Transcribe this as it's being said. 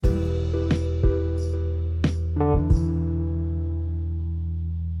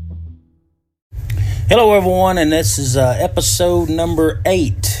Hello, everyone, and this is episode number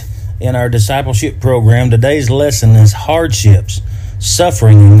 8 in our discipleship program. Today's lesson is Hardships,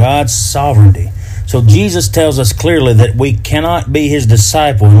 Suffering in God's Sovereignty. So Jesus tells us clearly that we cannot be His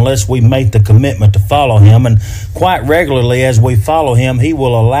disciple unless we make the commitment to follow Him. And quite regularly as we follow Him, He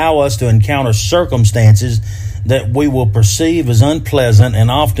will allow us to encounter circumstances that we will perceive as unpleasant and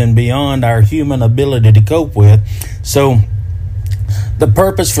often beyond our human ability to cope with. So the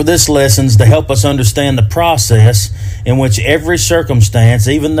purpose for this lesson is to help us understand the process in which every circumstance,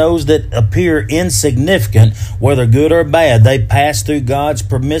 even those that appear insignificant, whether good or bad, they pass through God's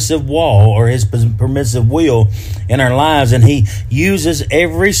permissive wall or His permissive will in our lives. And He uses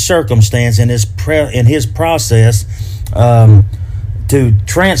every circumstance in His process to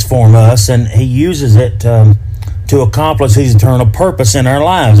transform us, and He uses it to accomplish His eternal purpose in our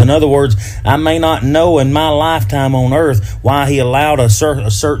lives. In other words, I may not know in my lifetime on earth why He allowed a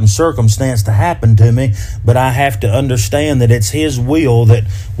certain circumstance to happen to me, but I have to understand that it's His will that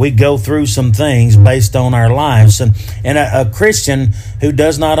we go through some things based on our lives. And a Christian who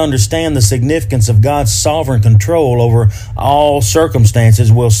does not understand the significance of God's sovereign control over all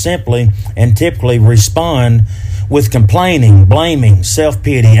circumstances will simply and typically respond with complaining, blaming,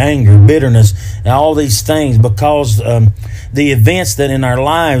 self-pity, anger, bitterness, and all these things, because the events that in our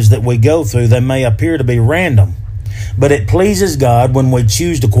lives that we go through, they may appear to be random. But it pleases God when we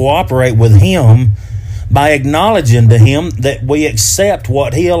choose to cooperate with Him by acknowledging to Him that we accept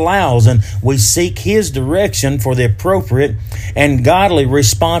what He allows and we seek His direction for the appropriate and godly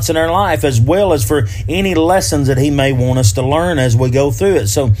response in our life, as well as for any lessons that He may want us to learn as we go through it.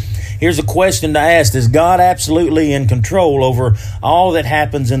 So here's a question to ask: is God absolutely in control over all that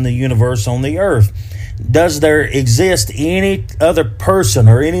happens in the universe on the earth? Does there exist any other person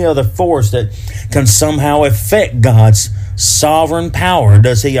or any other force that can somehow affect God's sovereign power?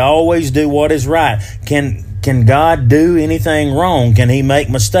 Does He always do what is right? Can God do anything wrong? Can He make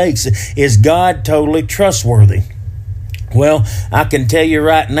mistakes? Is God totally trustworthy? Well, I can tell you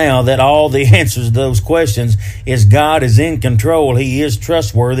right now that all the answers to those questions is God is in control. He is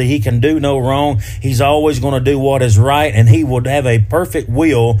trustworthy. He can do no wrong. He's always going to do what is right, and He would have a perfect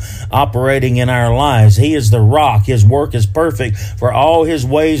will operating in our lives. He is the rock. His work is perfect, for all His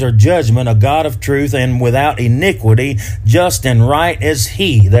ways are judgment, a God of truth and without iniquity, just and right as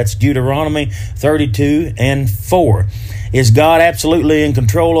He. That's Deuteronomy 32:4. Is God absolutely in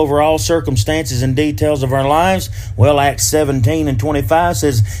control over all circumstances and details of our lives? Well, Acts 17:25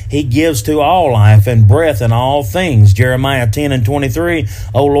 says He gives to all life and breath in all things. Jeremiah 10:23,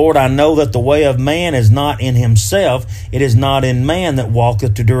 O Lord, I know that the way of man is not in himself. It is not in man that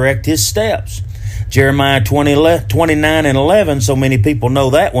walketh to direct his steps. Jeremiah 29:11, so many people know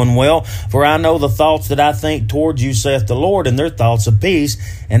that one well. For I know the thoughts that I think towards you, saith the Lord, and they're thoughts of peace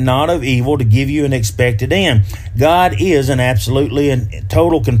and not of evil, to give you an expected end. God is in absolutely and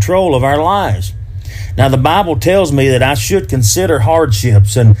total control of our lives. Now, the Bible tells me that I should consider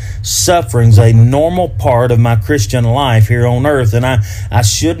hardships and sufferings a normal part of my Christian life here on earth, and I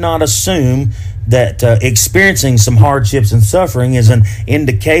should not assume that experiencing some hardships and suffering is an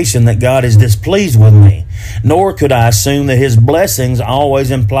indication that God is displeased with me. Nor could I assume that His blessings always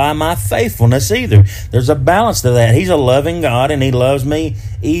imply my faithfulness either. There's a balance to that. He's a loving God, and He loves me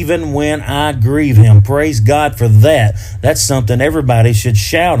even when I grieve Him. Praise God for that. That's something everybody should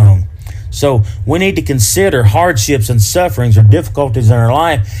shout on. So we need to consider hardships and sufferings or difficulties in our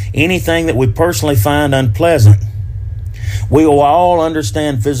life, anything that we personally find unpleasant. We will all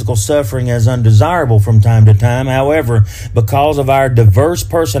understand physical suffering as undesirable from time to time. However, because of our diverse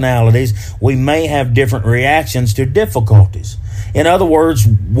personalities, we may have different reactions to difficulties. In other words,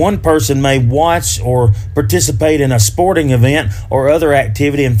 one person may watch or participate in a sporting event or other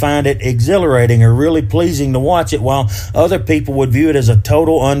activity and find it exhilarating or really pleasing to watch it, while other people would view it as a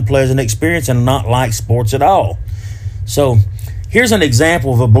total unpleasant experience and not like sports at all. So here's an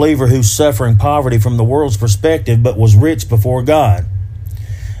example of a believer who's suffering poverty from the world's perspective but was rich before God.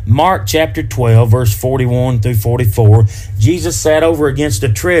 Mark chapter 12, verse 41 through 44, Jesus sat over against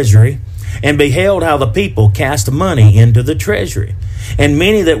a treasury and beheld how the people cast money into the treasury. And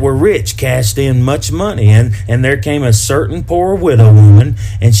many that were rich cast in much money. And there came a certain poor widow woman,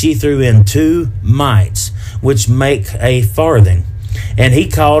 and she threw in 2 mites, which make a farthing. And he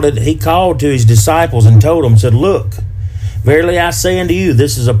called to His disciples and told them, said, Look, verily I say unto you,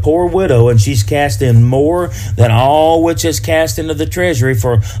 this is a poor widow, and she's cast in more than all which is cast into the treasury,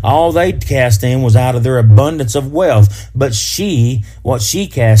 for all they cast in was out of their abundance of wealth. But what she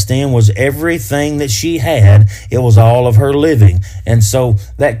cast in was everything that she had. It was all of her living. And so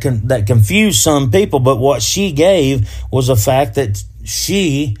that confused some people, but what she gave was the fact that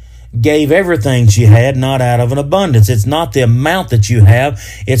she gave everything she had, not out of an abundance. It's not the amount that you have.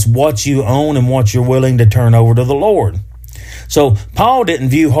 It's what you own and what you're willing to turn over to the Lord. So Paul didn't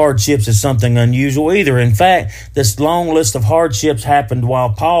view hardships as something unusual either. In fact, this long list of hardships happened while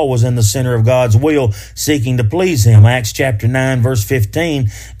Paul was in the center of God's will, seeking to please him. Acts chapter 9, verse 15,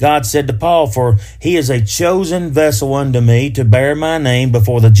 God said to Paul, "For he is a chosen vessel unto me to bear my name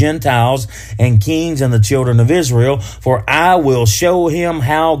before the Gentiles and kings and the children of Israel, for I will show him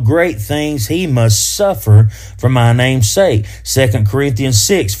how great things he must suffer for my name's sake." 2 Corinthians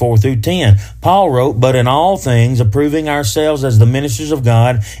 6, 4 through 10. Paul wrote, "But in all things, approving ourselves as the ministers of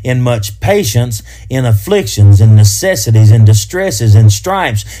God, in much patience, in afflictions, in necessities, in distresses, in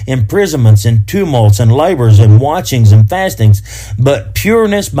stripes, imprisonments, in tumults, and labors, in watchings and fastings, but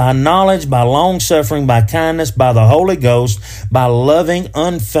pureness by knowledge, by long-suffering, by kindness, by the Holy Ghost, by loving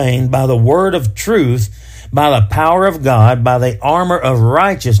unfeigned, by the word of truth, by the power of God, by the armor of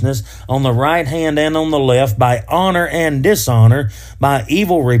righteousness on the right hand and on the left, by honor and dishonor, by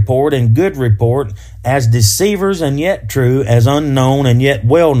evil report and good report, as deceivers and yet true, as unknown and yet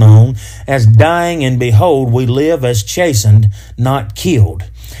well known, as dying and behold we live, as chastened, not killed,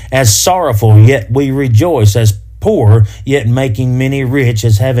 as sorrowful yet we rejoice, as poor, yet making many rich,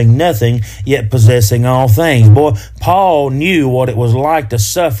 as having nothing, yet possessing all things." Boy, Paul knew what it was like to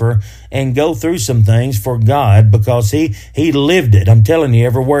suffer and go through some things for God, because he lived it. I'm telling you,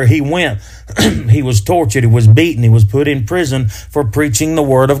 everywhere he went, he was tortured, he was beaten, he was put in prison for preaching the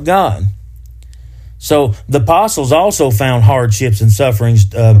word of God. So the apostles also found hardships and sufferings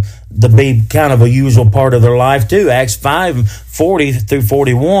to be kind of a usual part of their life too. Acts 5, 40 through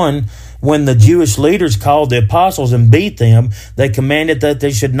 41, when the Jewish leaders called the apostles and beat them, they commanded that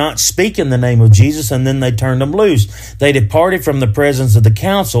they should not speak in the name of Jesus, and then they turned them loose. They departed from the presence of the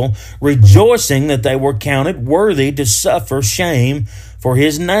council, rejoicing that they were counted worthy to suffer shame for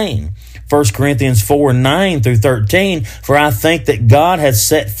his name. 1 Corinthians 4, 9 through 13, "For I think that God hath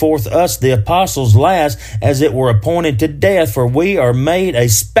set forth us, the apostles last, as it were appointed to death, for we are made a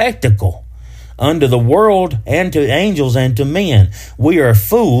spectacle unto the world, and to angels, and to men. We are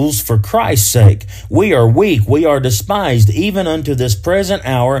fools for Christ's sake. We are weak, we are despised. Even unto this present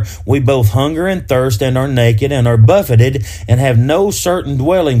hour we both hunger and thirst, and are naked, and are buffeted, and have no certain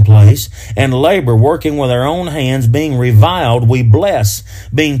dwelling place, and labor, working with our own hands, being reviled, we bless,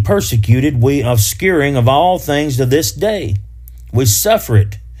 being persecuted, we obscuring of all things to this day." We suffer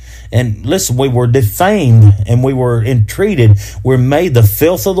it. And listen, we were defamed, and we were entreated. We're made the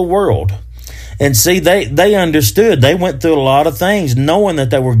filth of the world. And see, they understood. They went through a lot of things knowing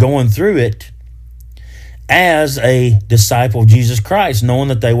that they were going through it as a disciple of Jesus Christ, knowing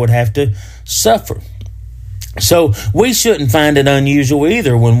that they would have to suffer. So we shouldn't find it unusual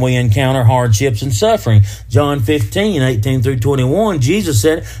either when we encounter hardships and suffering. John 15, 18 through 21, Jesus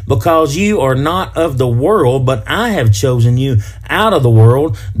said, "Because you are not of the world, but I have chosen you out of the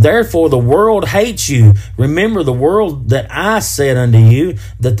world, therefore the world hates you. Remember the world that I said unto you,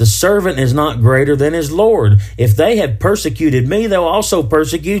 that the servant is not greater than his Lord. If they have persecuted me, they'll also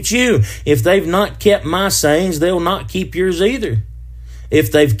persecute you. If they've not kept my sayings, they'll not keep yours either. If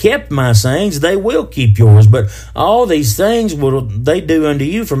they've kept my sayings, they will keep yours. But all these things will they do unto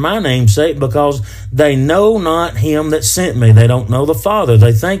you for my name's sake, because they know not him that sent me." They don't know the Father.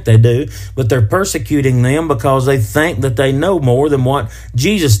 They think they do, but they're persecuting them because they think that they know more than what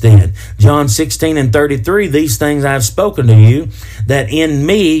Jesus did. John 16 and 33, "These things I have spoken to you, that in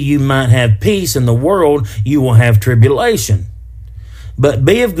me you might have peace. In the world you will have tribulation. But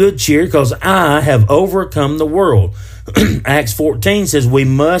be of good cheer, because I have overcome the world." Acts 14 says we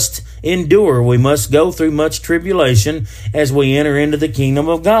must endure. We must go through much tribulation as we enter into the kingdom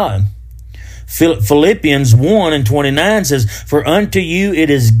of God. Philippians 1 and 29 says, "For unto you it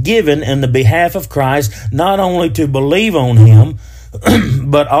is given in the behalf of Christ, not only to believe on him,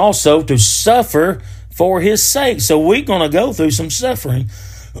 but also to suffer for his sake." So we're going to go through some suffering.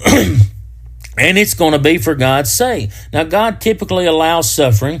 And it's going to be for God's sake. Now, God typically allows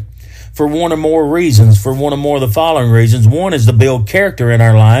suffering for one or more reasons, for one or more of the following reasons. One is to build character in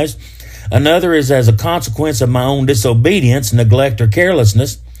our lives. Another is as a consequence of my own disobedience, neglect, or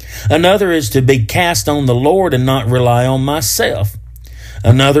carelessness. Another is to be cast on the Lord and not rely on myself.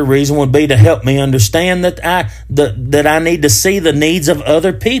 Another reason would be to help me understand that I need to see the needs of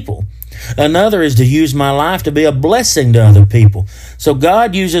other people. Another is to use my life to be a blessing to other people. So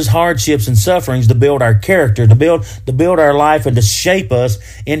God uses hardships and sufferings to build our character, to build our life, and to shape us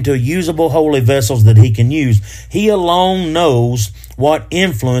into usable holy vessels that he can use. He alone knows what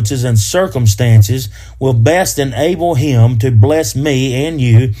influences and circumstances will best enable him to bless me and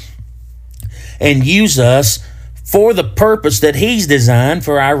you and use us for the purpose that He's designed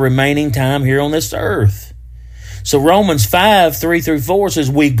for our remaining time here on this earth. So Romans 5:3-4 says,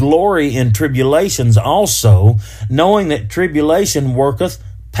 we glory in tribulations also, knowing that tribulation worketh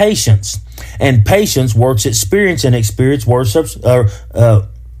patience, and patience works experience, and experience works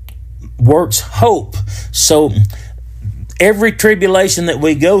hope. So every tribulation that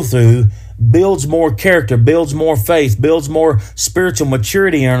we go through builds more character, builds more faith, builds more spiritual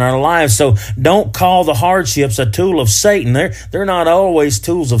maturity in our lives. So don't call the hardships a tool of Satan. They're not always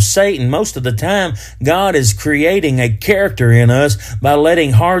tools of Satan. Most of the time, God is creating a character in us by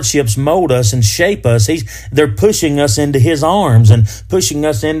letting hardships mold us and shape us. They're pushing us into His arms and pushing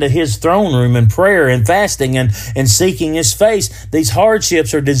us into His throne room in prayer and fasting and seeking His face. These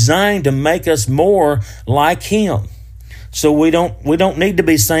hardships are designed to make us more like Him. So we don't need to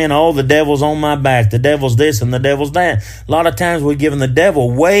be saying, oh, the devil's on my back, the devil's this and the devil's that. A lot of times we're giving the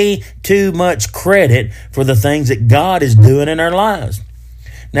devil way too much credit for the things that God is doing in our lives.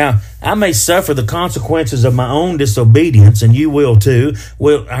 Now, I may suffer the consequences of my own disobedience, and you will too.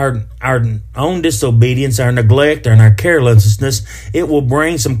 Our own disobedience, our neglect, and our carelessness, it will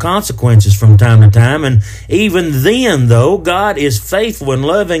bring some consequences from time to time. And even then, though, God is faithful and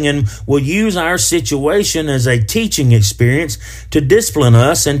loving and will use our situation as a teaching experience to discipline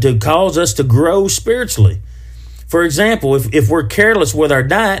us and to cause us to grow spiritually. For example, if we're careless with our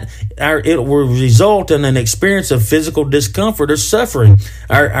diet, it will result in an experience of physical discomfort or suffering.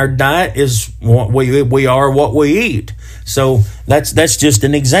 Our diet is what we are what we eat. So that's just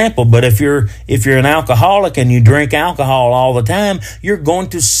an example. But if you're an alcoholic and you drink alcohol all the time, you're going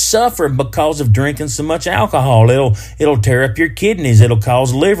to suffer because of drinking so much alcohol. It'll tear up your kidneys. It'll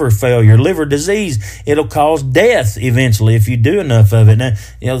cause liver failure, liver disease. It'll cause death eventually if you do enough of it. Now,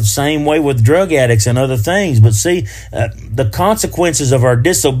 the same way with drug addicts and other things. But see, the consequences of our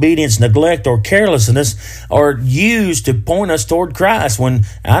disobedience, neglect, or carelessness are used to point us toward Christ. When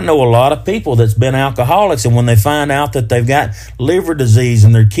I know a lot of people that's been alcoholics, and when they find out that they've got liver disease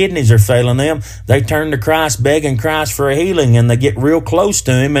and their kidneys are failing them, they turn to Christ, begging Christ for a healing, and they get real close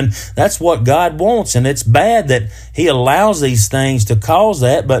to Him, and that's what God wants. And it's bad that He allows these things to cause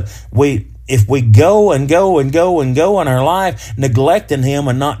that, but if we go and go and go and go in our life, neglecting Him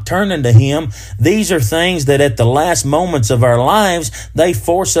and not turning to Him, these are things that at the last moments of our lives, they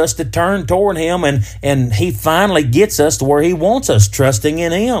force us to turn toward Him, and He finally gets us to where He wants us, trusting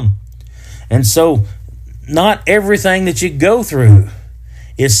in Him. And so, not everything that you go through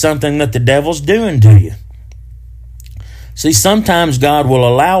is something that the devil's doing to you. See, sometimes God will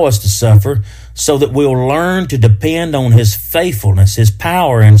allow us to suffer so that we'll learn to depend on His faithfulness, His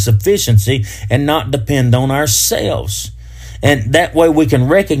power and sufficiency, and not depend on ourselves. And that way we can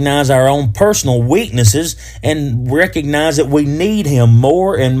recognize our own personal weaknesses and recognize that we need Him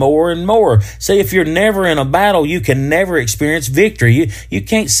more and more and more. See, if you're never in a battle, you can never experience victory. You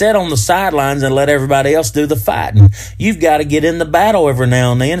can't sit on the sidelines and let everybody else do the fighting. You've got to get in the battle every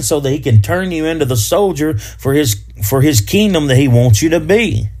now and then so that He can turn you into the soldier for His kingdom that He wants you to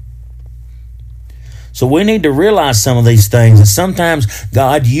be. So we need to realize some of these things, that sometimes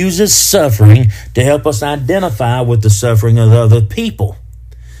God uses suffering to help us identify with the suffering of other people.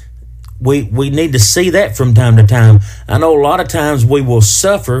 We need to see that from time to time. I know a lot of times we will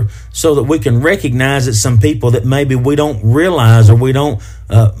suffer so that we can recognize that some people that maybe we don't realize, or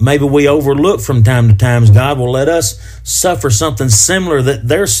maybe we overlook from time to time. God will let us suffer something similar that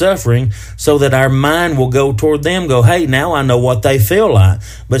they're suffering so that our mind will go toward them, go, hey, now I know what they feel like.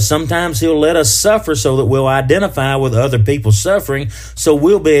 But sometimes He'll let us suffer so that we'll identify with other people's suffering, so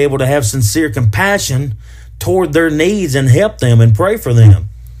we'll be able to have sincere compassion toward their needs and help them and pray for them.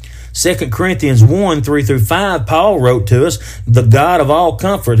 2 Corinthians 1:3-5, Paul wrote to us, the God of all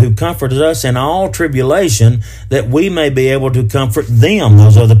comfort, who comforted us in all tribulation, that we may be able to comfort them,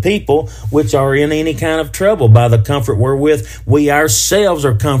 those are the people which are in any kind of trouble, by the comfort wherewith we ourselves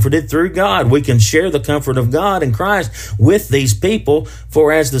are comforted through God. We can share the comfort of God in Christ with these people,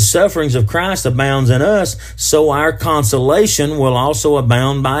 for as the sufferings of Christ abounds in us, so our consolation will also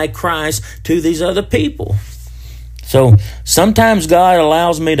abound by Christ to these other people. So sometimes God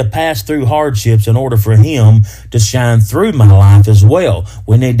allows me to pass through hardships in order for Him to shine through my life as well.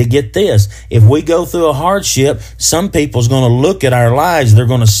 We need to get this. If we go through a hardship, some people's going to look at our lives. They're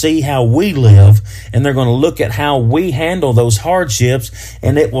going to see how we live, and they're going to look at how we handle those hardships,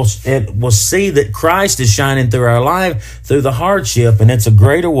 and it will see that Christ is shining through our life through the hardship, and it's a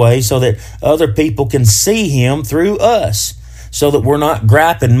greater way so that other people can see Him through us. so that we're not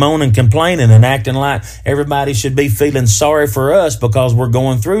griping, moaning, complaining, and acting like everybody should be feeling sorry for us because we're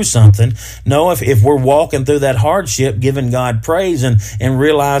going through something. No, if we're walking through that hardship, giving God praise and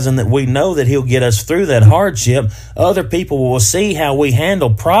realizing that we know that He'll get us through that hardship, other people will see how we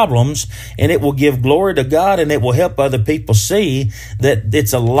handle problems, and it will give glory to God, and it will help other people see that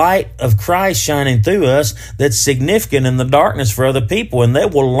it's a light of Christ shining through us that's significant in the darkness for other people, and they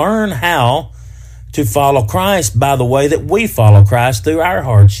will learn how to follow Christ by the way that we follow Christ through our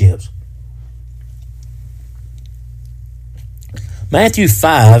hardships. Matthew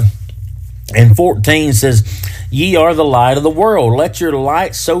 5:14 says, "Ye are the light of the world. Let your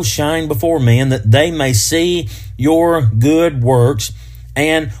light so shine before men that they may see your good works."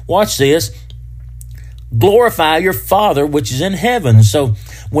 And watch this, glorify your Father which is in heaven. So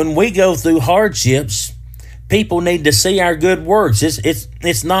when we go through hardships, people need to see our good works.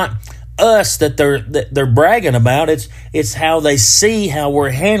 It's not us that they're bragging about. It's how they see how we're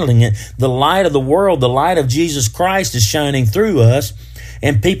handling it. The light of the world, the light of Jesus Christ is shining through us,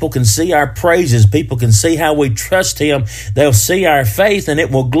 and people can see our praises. People can see how we trust Him. They'll see our faith, and it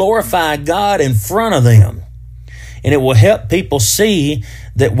will glorify God in front of them. And it will help people see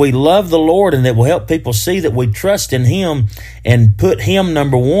that we love the Lord, and it will help people see that we trust in Him and put Him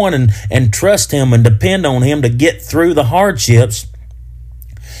number one and trust Him and depend on Him to get through the hardships.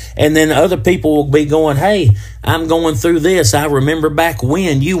 And then other people will be going, "Hey, I'm going through this. I remember back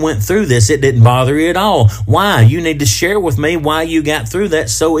when you went through this. It didn't bother you at all. Why? You need to share with me why you got through that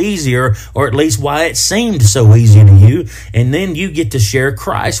so easy, or at least why it seemed so easy to you." And then you get to share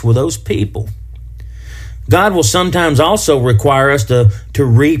Christ with those people. God will sometimes also require us to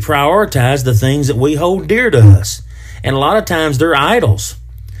reprioritize the things that we hold dear to us. And a lot of times they're idols.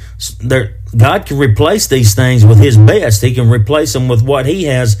 God can replace these things with His best. He can replace them with what He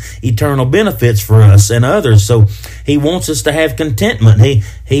has eternal benefits for us and others. So He wants us to have contentment.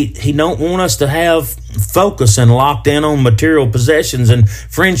 He don't want us to have focus and locked in on material possessions and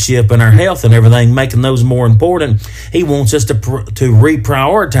friendship and our health and everything, making those more important. He wants us to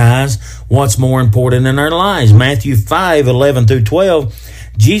reprioritize what's more important in our lives. Matthew 5:11-12,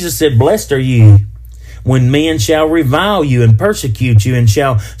 Jesus said, "Blessed are ye when men shall revile you and persecute you, and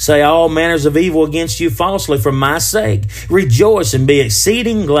shall say all manners of evil against you falsely for my sake. Rejoice and be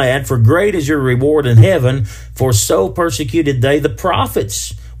exceeding glad, for great is your reward in heaven, for so persecuted they the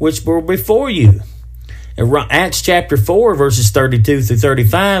prophets which were before you." Acts chapter 4, verses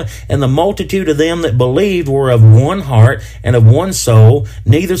 32-35, "And the multitude of them that believed were of one heart and of one soul.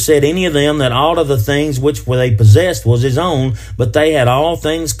 Neither said any of them that all of the things which they possessed was his own, but they had all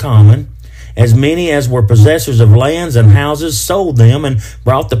things common. As many as were possessors of lands and houses sold them, and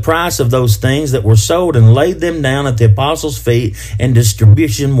brought the price of those things that were sold, and laid them down at the apostles' feet, and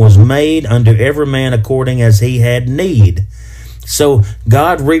distribution was made unto every man according as he had need." So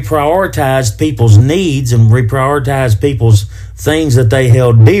God reprioritized people's needs and reprioritized people's things that they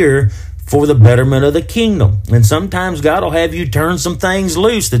held dear for the betterment of the kingdom. And sometimes God will have you turn some things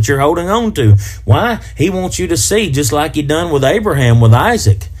loose that you're holding on to. Why? He wants you to see, just like He done with Abraham, with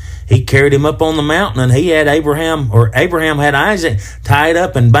Isaac. He carried him up on the mountain, and Abraham had Isaac tied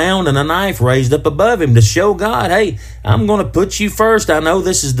up and bound, and a knife raised up above him to show God, "Hey, I'm going to put you first. I know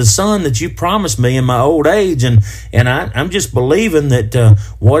this is the son that you promised me in my old age, and I'm just believing that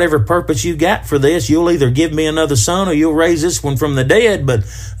whatever purpose you got for this, you'll either give me another son or you'll raise this one from the dead, but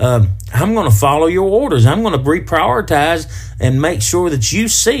I'm going to follow your orders. I'm going to reprioritize and make sure that you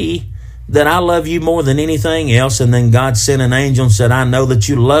see that I love you more than anything else." And then God sent an angel and said, "I know that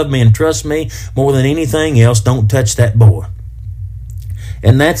you love me and trust me more than anything else. Don't touch that boy."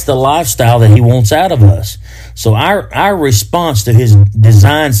 And that's the lifestyle that He wants out of us. So our response to His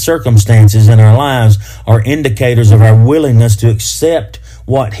designed circumstances in our lives are indicators of our willingness to accept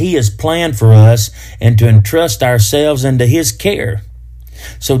what He has planned for us and to entrust ourselves into His care.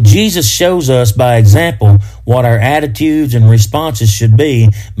 So Jesus shows us by example what our attitudes and responses should be.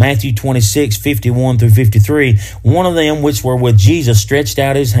 Matthew 26:51-53, "One of them which were with Jesus stretched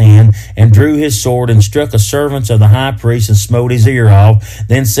out his hand and drew his sword and struck a servant of the high priest and smote his ear off.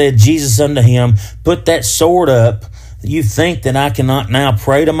 Then said Jesus unto him, Put that sword up. You think that I cannot now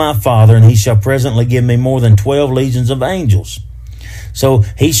pray to my Father, and He shall presently give me more than 12 legions of angels." So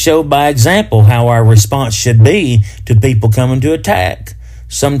He showed by example how our response should be to people coming to attack.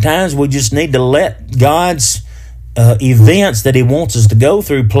 Sometimes we just need to let God's events that He wants us to go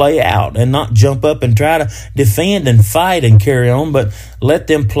through play out, and not jump up and try to defend and fight and carry on, but let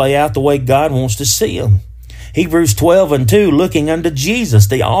them play out the way God wants to see them. Hebrews 12:2, looking unto Jesus,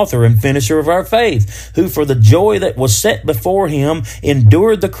 the author and finisher of our faith, who for the joy that was set before him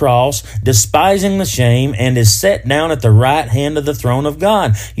endured the cross, despising the shame, and is set down at the right hand of the throne of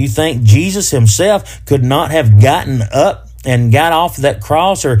God. You think Jesus himself could not have gotten up and got off that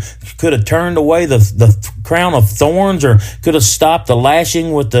cross, or could have turned away the crown of thorns, or could have stopped the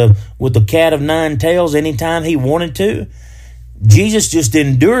lashing with the cat of nine tails anytime he wanted to? Jesus just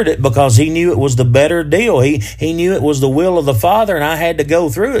endured it because he knew it was the better deal. He knew it was the will of the Father, and I had to go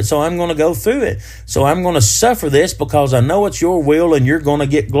through it, so I'm going to go through it. So I'm going to suffer this because I know it's your will, and you're going to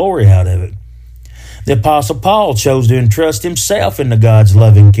get glory out of it. The Apostle Paul chose to entrust himself into God's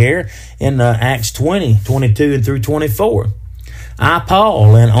loving care in Acts 20:22 and through 24. I,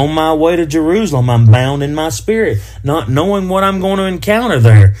 Paul, and on my way to Jerusalem, I'm bound in my spirit, not knowing what I'm going to encounter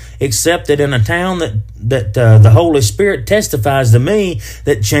there, except that in a town that the Holy Spirit testifies to me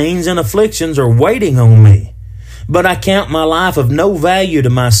that chains and afflictions are waiting on me. But I count my life of no value to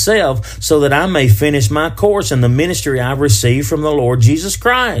myself, so that I may finish my course in the ministry I received from the Lord Jesus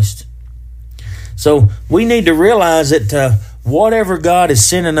Christ. So we need to realize that whatever God is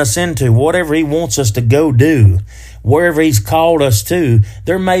sending us into, whatever he wants us to go do, wherever he's called us to,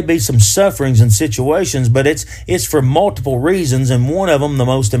 there may be some sufferings and situations, but it's for multiple reasons, and one of them, the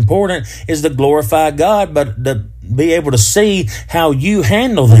most important, is to glorify God, but to be able to see how you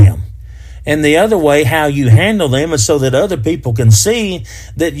handle them. And the other way, how you handle them, is so that other people can see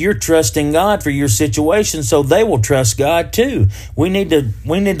that you're trusting God for your situation, so they will trust God too. We need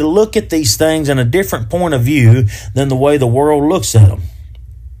to look at these things in a different point of view than the way the world looks at them.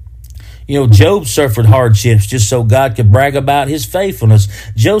 You know, Job suffered hardships just so God could brag about his faithfulness.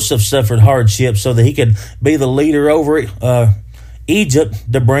 Joseph suffered hardships so that he could be the leader over Egypt,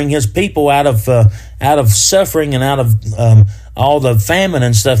 to bring his people out of suffering and out of all the famine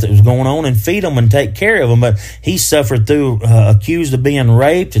and stuff that was going on, and feed them and take care of them. But he suffered through accused of being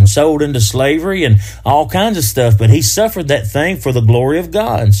raped and sold into slavery and all kinds of stuff. But he suffered that thing for the glory of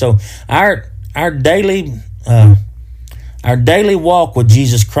God. And so our daily walk with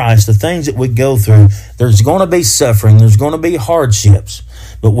Jesus Christ, the things that we go through, there's going to be suffering, there's going to be hardships,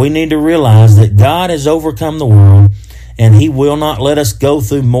 but we need to realize that God has overcome the world, and he will not let us go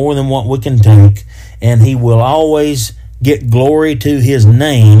through more than what we can take, and he will always get glory to his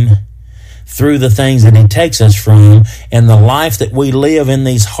name through the things that he takes us from, and the life that we live in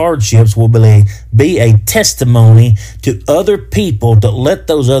these hardships will be a testimony to other people, to let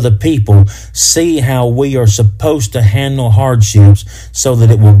those other people see how we are supposed to handle hardships so that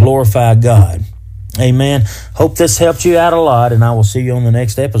it will glorify God. Amen. Hope this helped you out a lot, and I will see you on the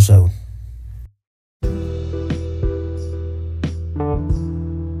next episode.